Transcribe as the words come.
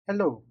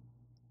Hello.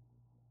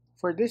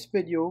 For this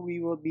video, we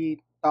will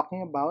be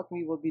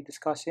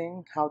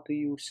discussing how to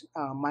use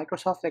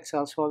Microsoft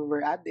Excel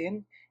Solver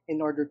add-in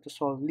in order to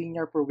solve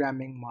linear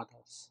programming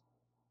models.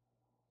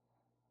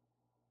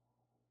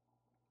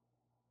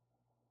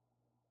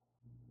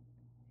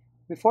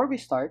 Before we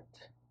start,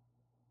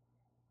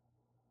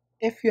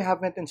 if you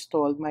haven't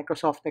installed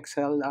Microsoft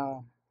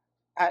Excel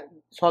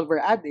Solver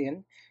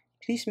add-in,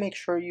 please make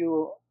sure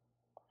you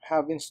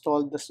have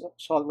installed the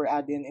Solver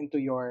add-in into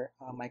your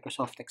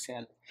Microsoft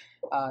Excel.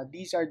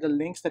 These are the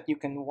links that you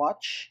can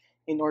watch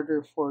in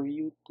order for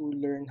you to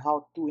learn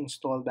how to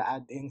install the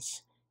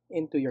add-ins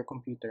into your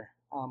computer.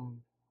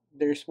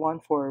 There's one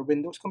for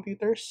Windows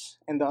computers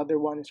and the other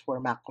one is for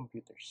Mac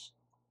computers.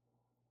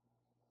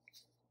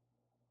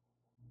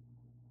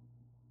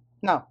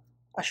 Now,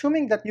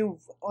 assuming that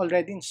you've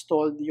already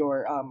installed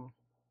your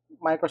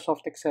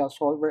Microsoft Excel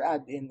Solver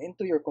add-in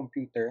into your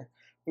computer,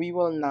 we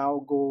will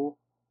now go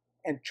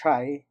and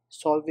try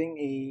solving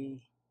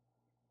a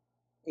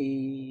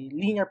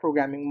linear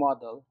programming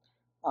model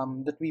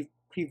that we've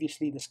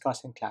previously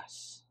discussed in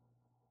class.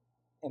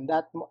 And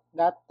that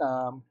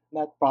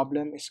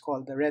problem is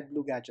called the red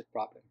blue gadget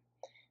problem.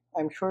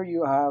 I'm sure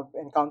you have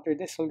encountered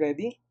this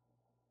already.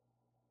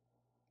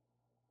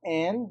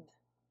 And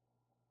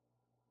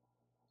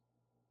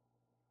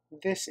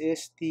this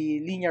is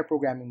the linear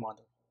programming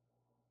model.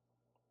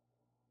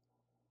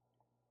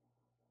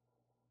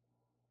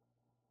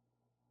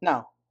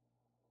 Now,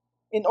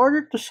 in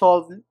order to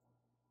solve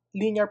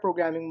linear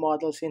programming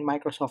models in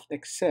Microsoft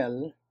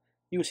Excel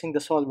using the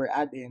Solver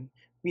add-in,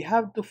 we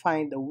have to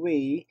find a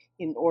way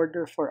in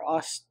order for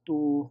us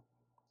to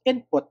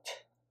input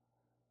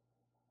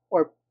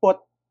or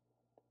put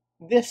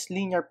this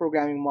linear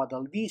programming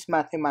model, these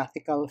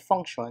mathematical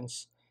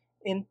functions,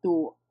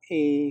 into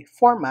a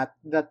format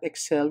that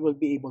Excel will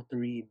be able to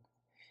read.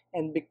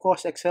 And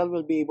because Excel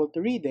will be able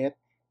to read it,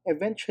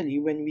 eventually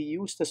when we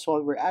use the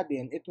Solver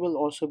add-in, it will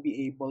also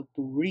be able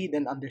to read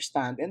and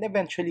understand and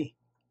eventually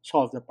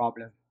solve the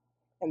problem.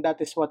 And that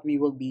is what we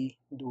will be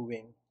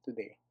doing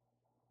today.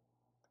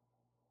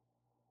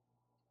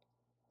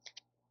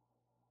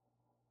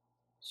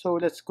 So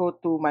let's go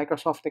to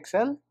Microsoft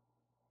Excel.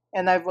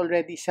 And I've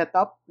already set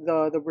up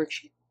the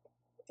worksheet,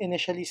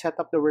 initially set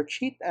up the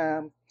worksheet.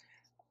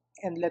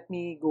 And let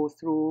me go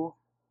through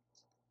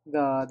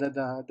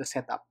the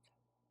setup.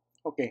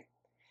 Okay.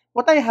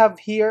 What I have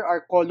here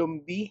are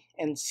column B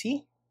and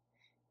C.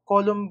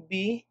 Column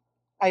B,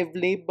 I've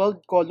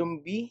labeled column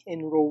B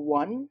in row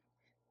 1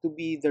 to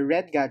be the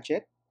red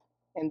gadget,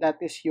 and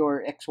that is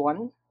your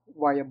x1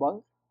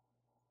 variable.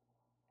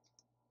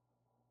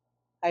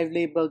 I've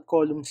labeled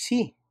column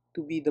C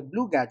to be the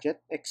blue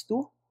gadget,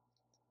 x2,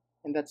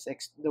 and that's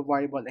the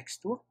variable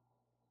x2.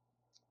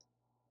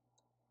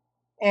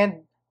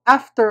 And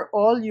after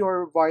all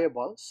your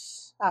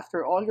variables,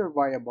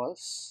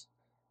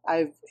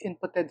 I've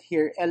inputted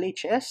here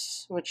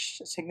LHS,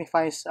 which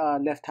signifies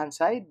left-hand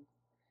side,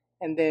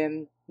 and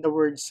then the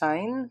word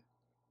sign,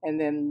 and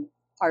then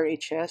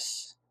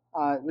RHS,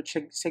 which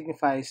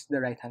signifies the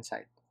right-hand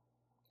side.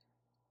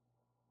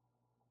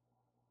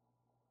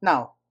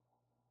 Now,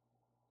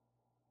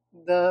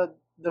 the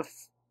the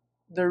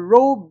the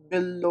row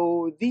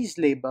below these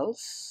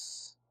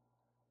labels,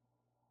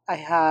 I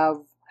have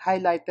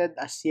highlighted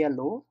as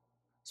yellow,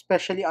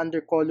 especially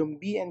under column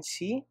B and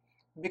C,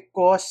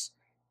 because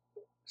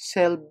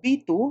cell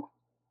B2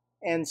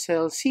 and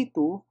cell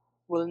C2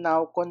 will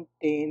now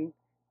contain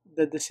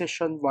the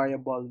decision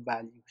variable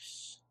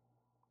values.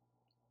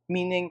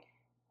 Meaning,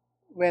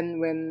 when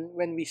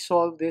we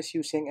solve this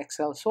using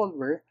Excel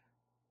Solver,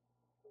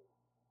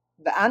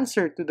 the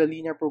answer to the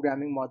linear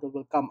programming model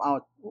will come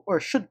out or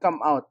should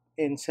come out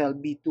in cell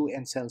B2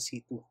 and cell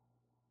C2.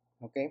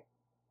 Okay?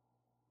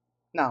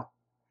 Now,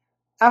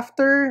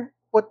 after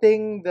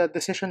putting the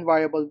decision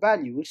variable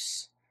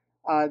values,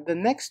 the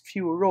next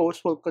few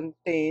rows will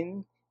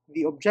contain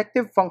the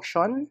objective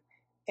function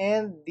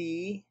and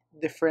the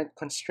different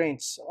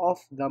constraints of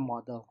the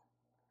model.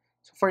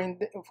 So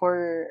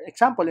for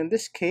example, in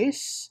this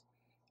case,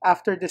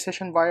 after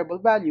decision variable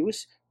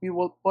values, we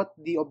will put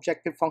the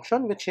objective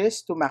function, which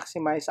is to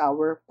maximize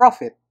our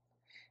profit.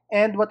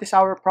 And what is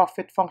our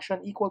profit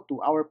function equal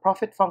to? Our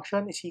profit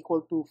function is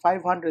equal to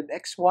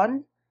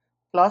 500x1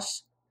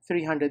 plus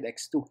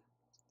 300x2.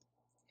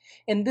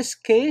 In this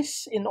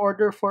case, in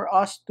order for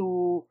us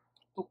to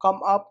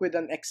come up with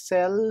an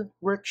Excel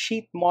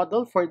worksheet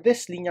model for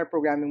this linear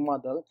programming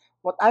model,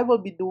 what I will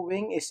be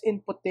doing is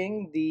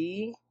inputting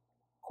the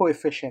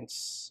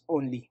coefficients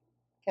only.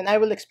 And I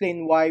will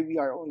explain why we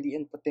are only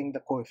inputting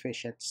the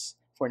coefficients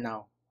for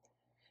now.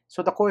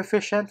 So the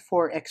coefficient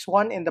for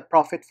x1 in the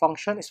profit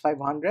function is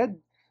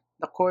 500.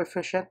 The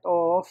coefficient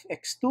of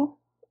x2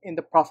 in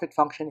the profit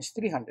function is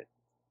 300.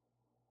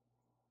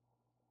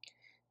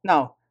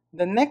 Now,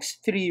 the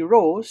next three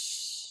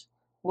rows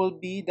will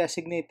be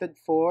designated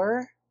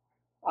for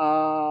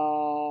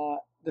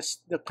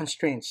the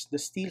constraints: the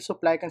steel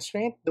supply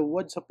constraint, the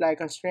wood supply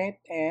constraint,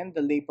 and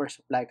the labor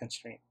supply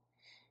constraint.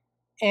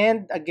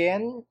 And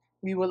again,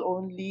 we will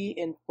only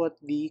input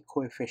the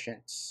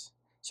coefficients.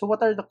 So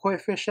what are the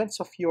coefficients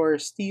of your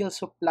steel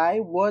supply,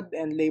 wood,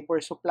 and labor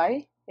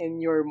supply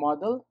in your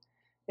model?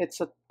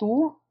 It's a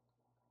 2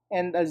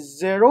 and a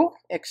 0,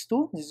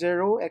 x2,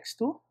 0,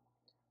 x2,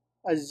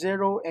 a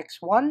 0,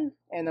 x1,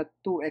 and a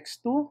 2,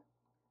 x2,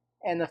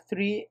 and a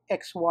 3,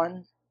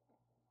 x1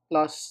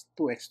 plus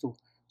 2, x2.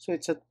 So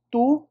it's a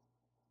 2,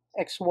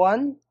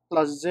 x1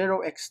 plus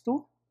 0,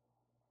 x2,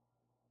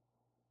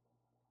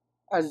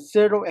 a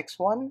 0,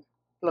 x1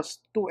 plus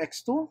 2,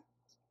 x2,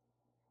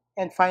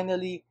 and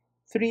finally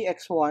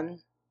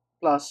 3x1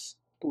 plus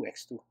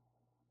 2x2.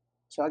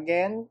 So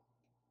again,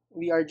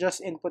 we are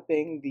just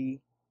inputting the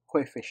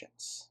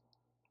coefficients.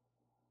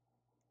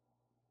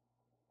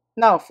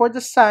 Now, for the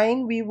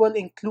sign, we will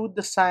include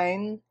the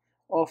sign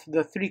of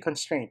the three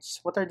constraints.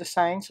 What are the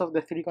signs of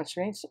the three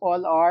constraints?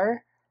 All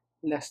are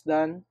less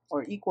than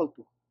or equal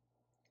to.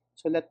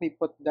 So let me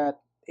put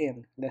that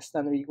in. Less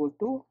than or equal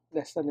to,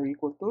 less than or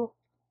equal to,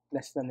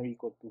 less than or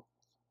equal to.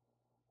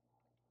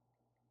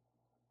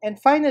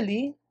 And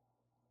finally,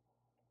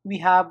 we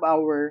have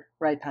our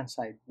right-hand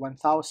side,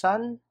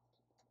 1,000,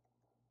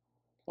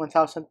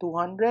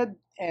 1,200,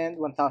 and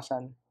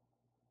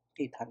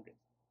 1,800.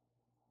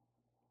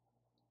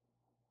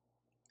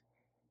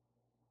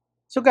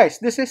 So guys,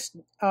 this is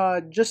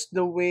just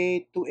the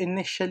way to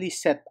initially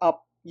set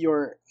up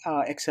your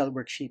Excel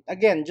worksheet.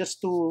 Again,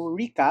 just to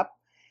recap,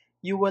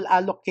 you will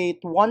allocate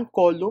one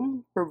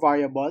column per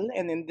variable,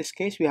 and in this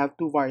case, we have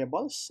two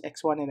variables,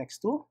 x1 and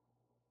x2.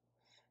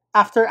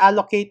 After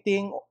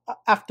allocating,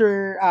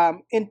 after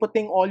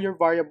inputting all your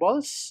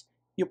variables,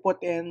 you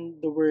put in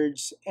the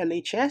words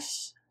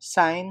LHS,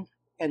 sign,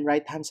 and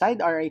right-hand side,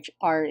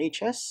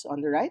 RHS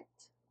on the right.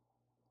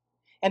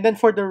 And then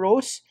for the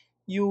rows,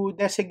 you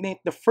designate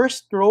the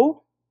first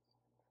row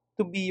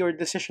to be your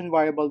decision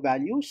variable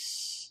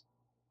values.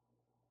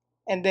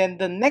 And then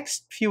the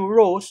next few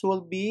rows will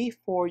be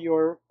for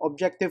your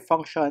objective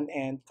function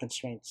and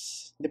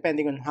constraints,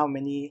 depending on how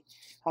many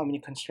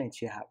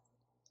constraints you have.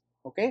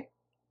 Okay?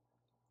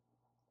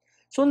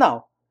 So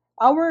now,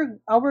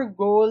 our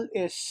goal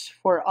is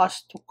for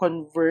us to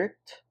convert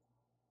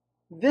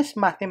this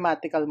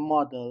mathematical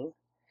model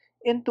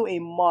into a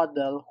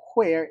model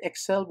where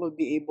Excel will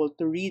be able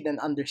to read and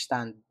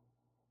understand.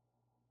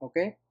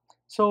 Okay?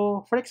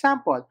 So, for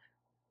example,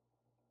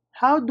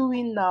 how do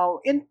we now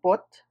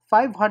input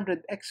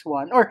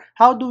 500x1, or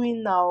how do we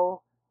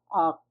now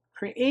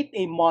create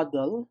a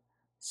model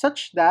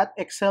such that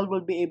Excel will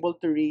be able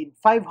to read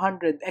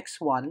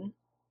 500x1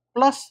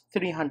 plus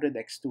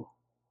 300x2?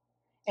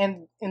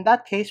 And in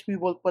that case, we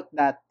will put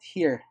that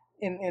here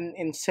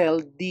in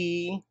cell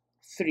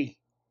D3.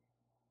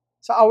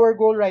 So our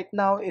goal right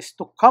now is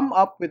to come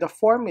up with a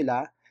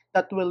formula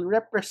that will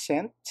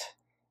represent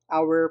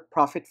our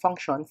profit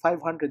function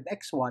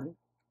 500x1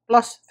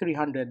 plus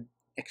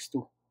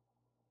 300x2.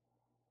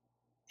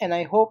 And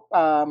I hope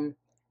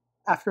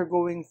after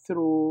going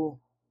through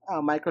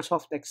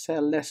Microsoft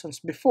Excel lessons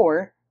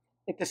before,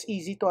 it is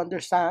easy to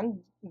understand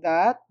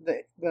that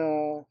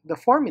the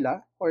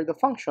formula or the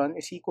function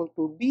is equal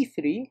to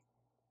B3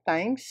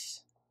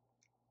 times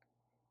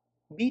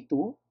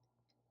B2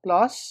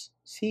 plus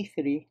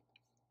C3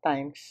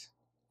 times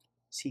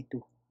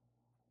C2.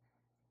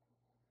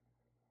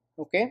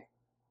 Okay?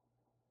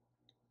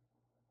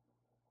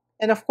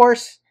 And of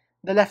course,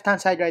 the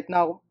left-hand side right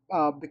now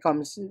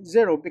becomes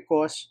 0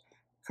 because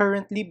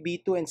currently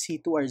B2 and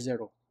C2 are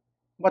 0.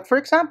 But for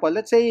example,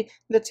 let's say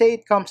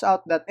it comes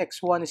out that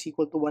x1 is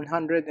equal to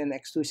 100 and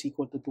x2 is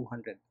equal to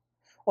 200.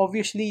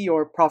 Obviously,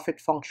 your profit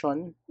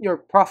function, your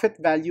profit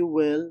value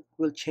will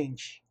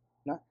change,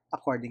 no?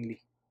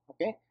 Accordingly.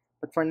 Okay?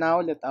 But for now,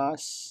 let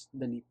us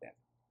delete them.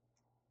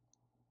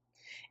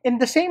 In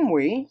the same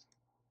way,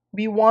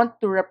 we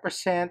want to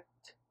represent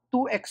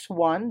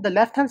 2x1, the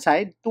left-hand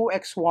side,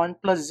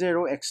 2x1 plus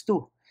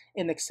 0x2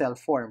 in Excel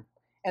form.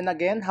 And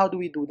again, how do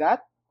we do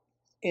that?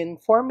 In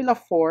formula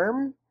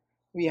form,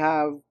 we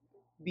have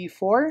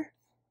B4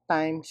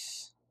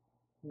 times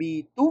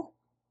B2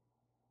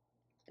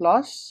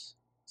 plus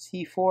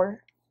C4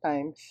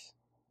 times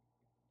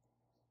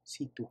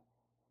C2.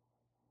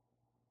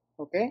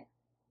 Okay?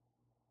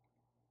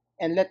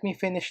 And let me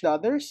finish the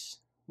others.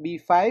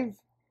 B5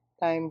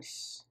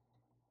 times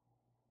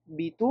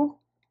B2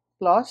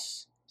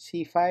 plus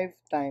C5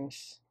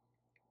 times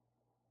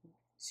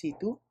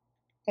C2.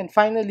 And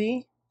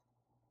finally,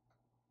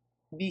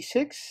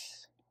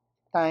 B6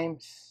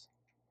 times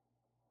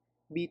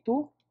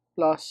B2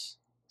 plus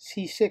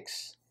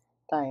C6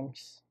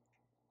 times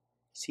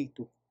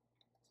C2.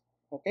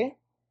 Okay?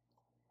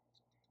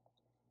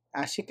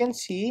 As you can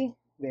see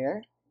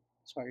there,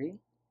 sorry,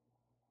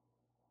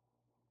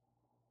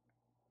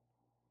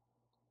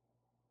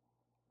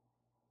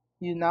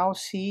 you now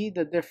see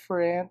the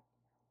different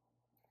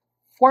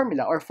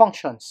formula or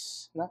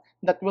functions, no,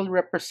 that will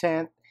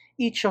represent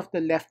each of the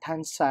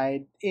left-hand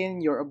side in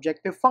your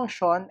objective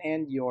function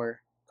and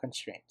your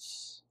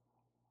constraints.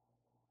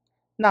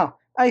 Now,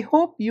 I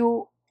hope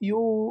you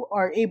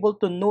are able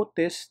to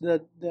notice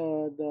the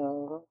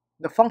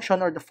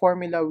function or the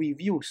formula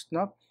we've used.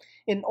 No?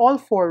 In all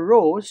four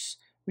rows,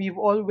 we've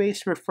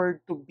always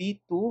referred to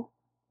B2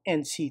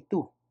 and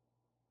C2.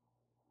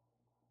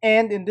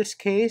 And in this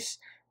case,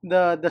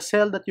 the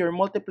cell that you're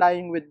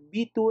multiplying with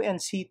B2 and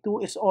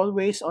C2 is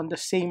always on the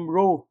same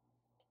row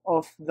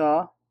of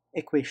the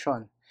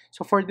equation.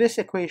 So for this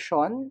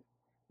equation,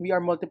 we are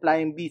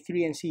multiplying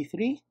B3 and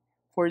C3.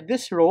 For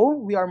this row,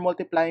 we are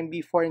multiplying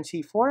B4 and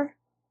C4.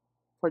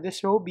 For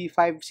this row,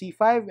 B5,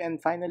 C5.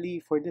 And finally,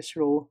 for this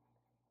row,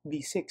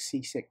 B6,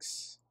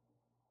 C6.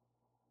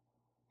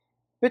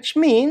 Which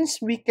means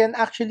we can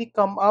actually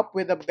come up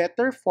with a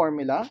better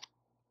formula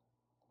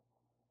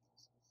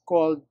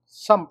called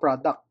sum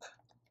product.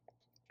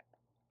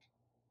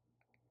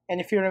 And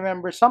if you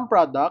remember sum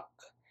product,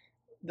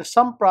 the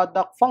sum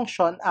product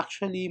function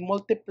actually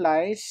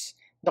multiplies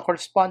the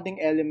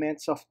corresponding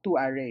elements of two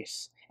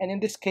arrays. And in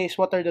this case,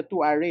 what are the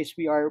two arrays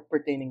we are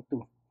pertaining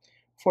to?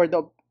 For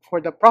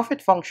the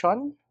profit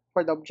function,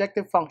 for the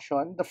objective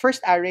function, the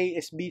first array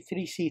is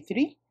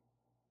B3C3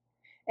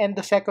 and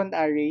the second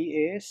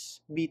array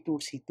is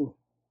B2C2.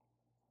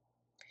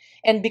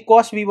 And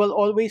because we will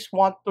always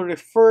want to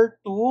refer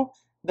to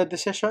the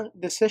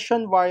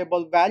decision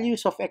variable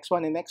values of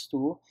x1 and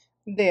x2,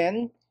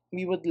 then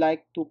we would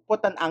like to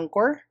put an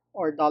anchor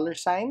or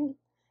 $sign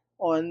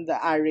on the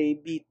array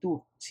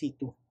B2,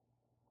 C2.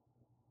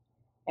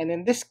 And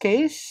in this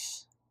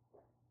case,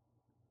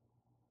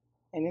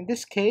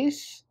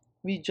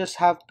 we just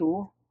have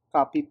to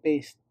copy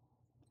paste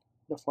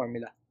the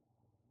formula.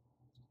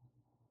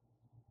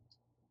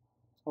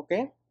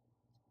 Okay?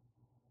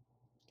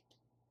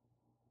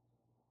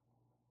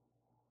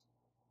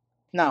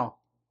 Now,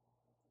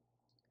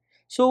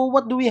 so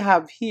what do we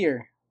have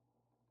here?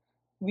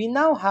 We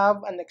now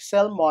have an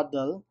Excel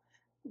model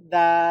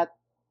that,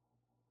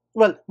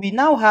 well, we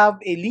now have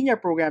a linear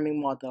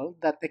programming model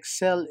that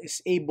Excel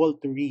is able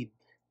to read.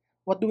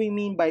 What do we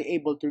mean by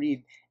able to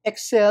read?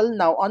 Excel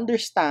now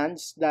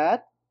understands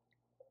that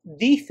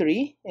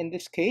D3, in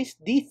this case,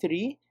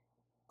 D3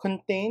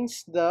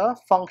 contains the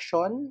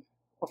function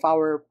of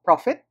our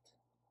profit,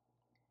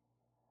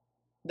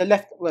 the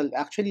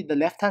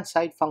left-hand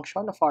side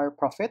function of our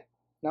profit.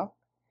 No?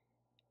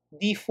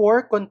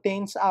 D4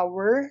 contains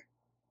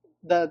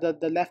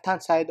the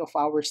left-hand side of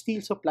our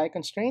steel supply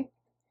constraint.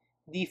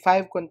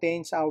 D5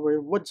 contains our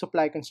wood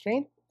supply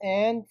constraint.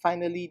 And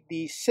finally,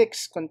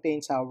 D6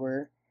 contains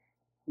our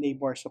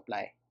labor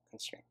supply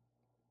constraint.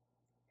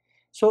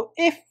 So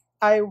if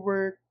I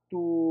were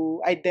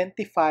to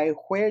identify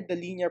where the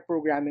linear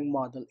programming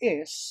model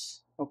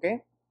is,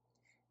 okay,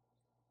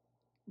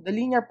 the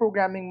linear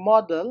programming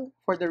model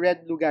for the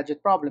red-blue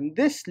gadget problem,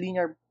 this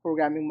linear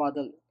programming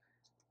model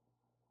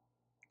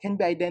can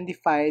be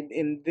identified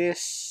in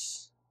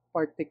these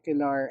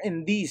particular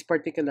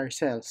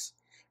cells.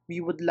 We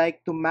would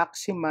like to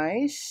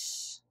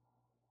maximize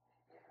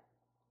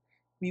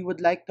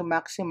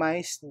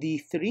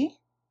D3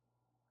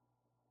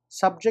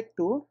 subject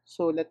to,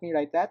 so let me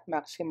write that,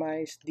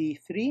 maximize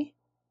D3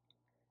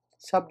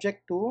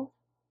 subject to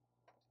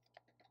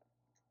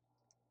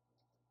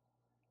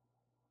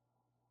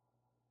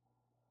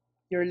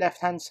your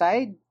left hand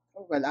side.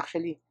 Well,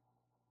 actually,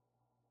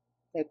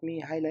 let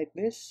me highlight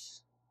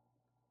this.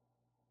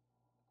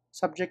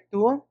 Subject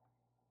to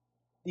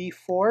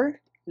D4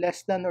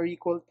 less than or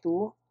equal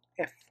to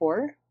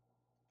F4.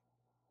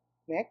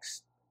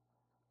 Next.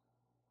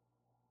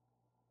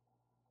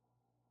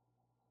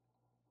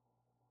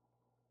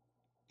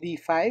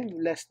 D5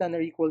 less than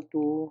or equal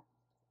to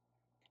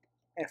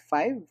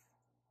F5.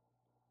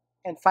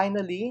 And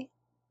finally,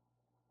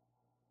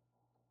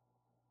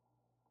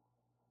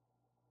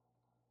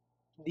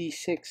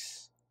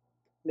 D6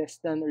 less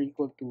than or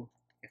equal to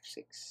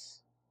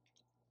F6.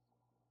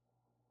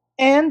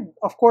 And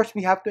of course,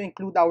 we have to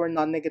include our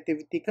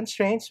non-negativity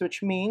constraints,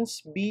 which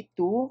means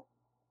B2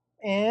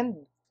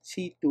 and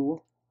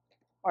C2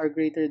 are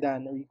greater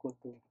than or equal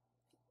to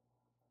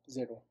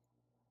 0.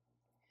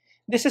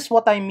 This is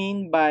what I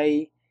mean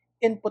by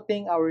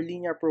inputting our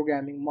linear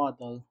programming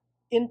model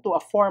into a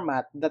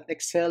format that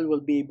Excel will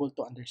be able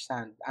to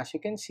understand. As you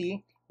can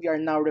see, we are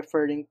now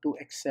referring to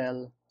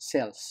Excel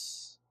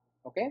cells.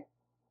 Okay?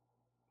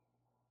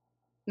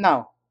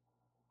 Now,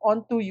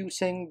 on to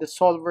using the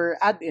solver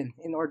add-in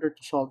in order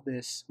to solve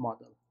this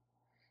model.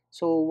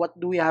 So what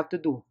do we have to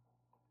do?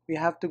 We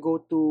have to go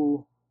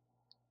to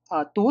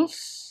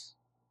Tools.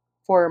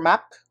 For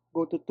Mac,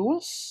 go to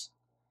Tools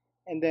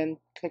and then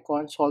click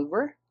on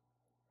Solver.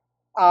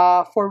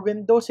 For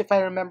Windows, if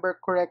I remember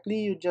correctly,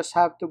 you just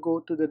have to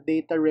go to the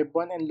data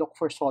ribbon and look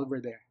for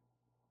solver there.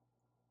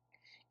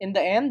 In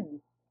the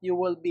end, you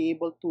will be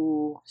able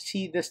to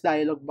see this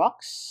dialog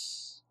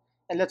box.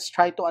 And let's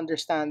try to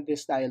understand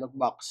this dialog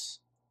box.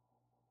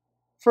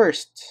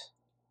 First,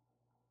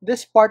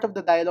 this part of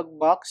the dialog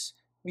box,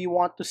 we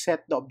want to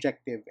set the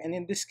objective. And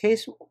in this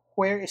case,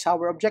 where is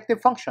our objective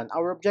function?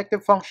 Our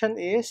objective function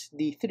is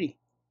D3.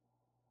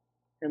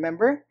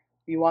 Remember,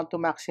 we want to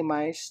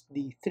maximize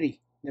D3.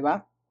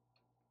 Diba?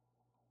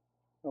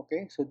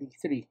 Okay, so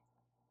D3.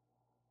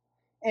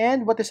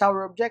 And what is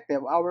our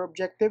objective? Our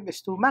objective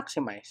is to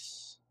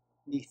maximize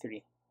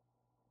D3.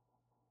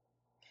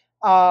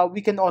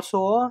 we can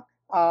also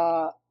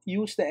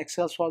use the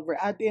Excel solver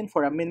add-in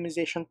for a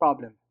minimization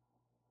problem.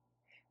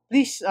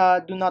 Please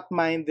do not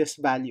mind this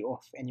value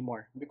of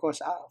anymore,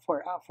 because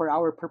for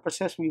our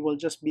purposes, we will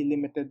just be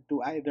limited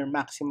to either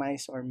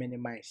maximize or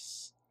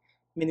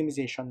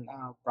minimization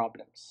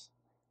problems.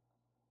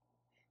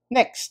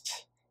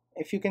 Next,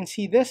 if you can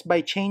see this, by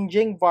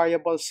changing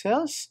variable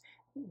cells,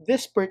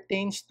 this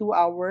pertains to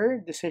our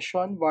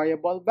decision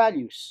variable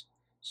values.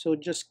 So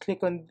just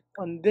click on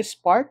this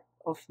part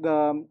of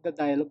the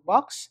dialog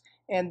box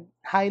and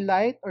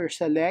highlight or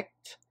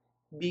select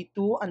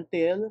B2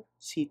 until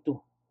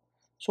C2.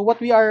 So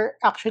what we are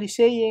actually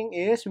saying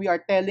is we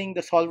are telling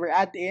the solver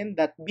add-in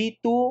that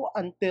B2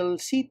 until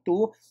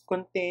C2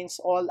 contains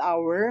all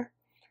our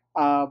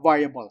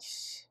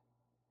variables.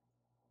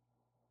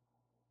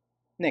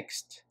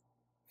 Next,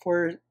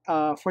 for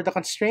the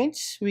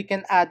constraints, we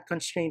can add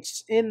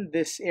constraints in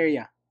this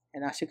area.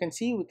 And as you can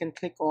see, we can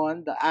click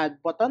on the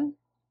add button.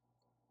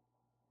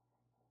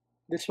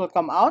 This will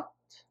come out.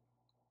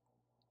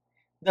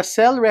 The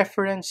cell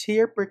reference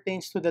here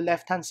pertains to the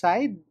left-hand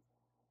side.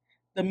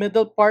 The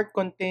middle part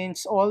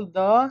contains all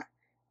the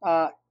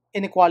uh,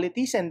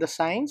 inequalities and the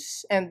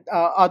signs and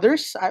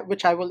others,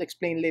 which I will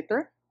explain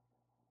later.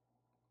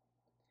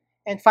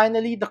 And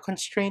finally, the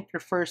constraint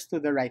refers to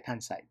the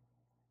right-hand side.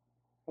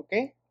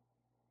 Okay?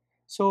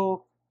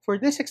 So for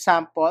this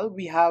example,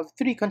 we have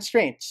three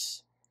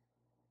constraints: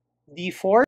 D4,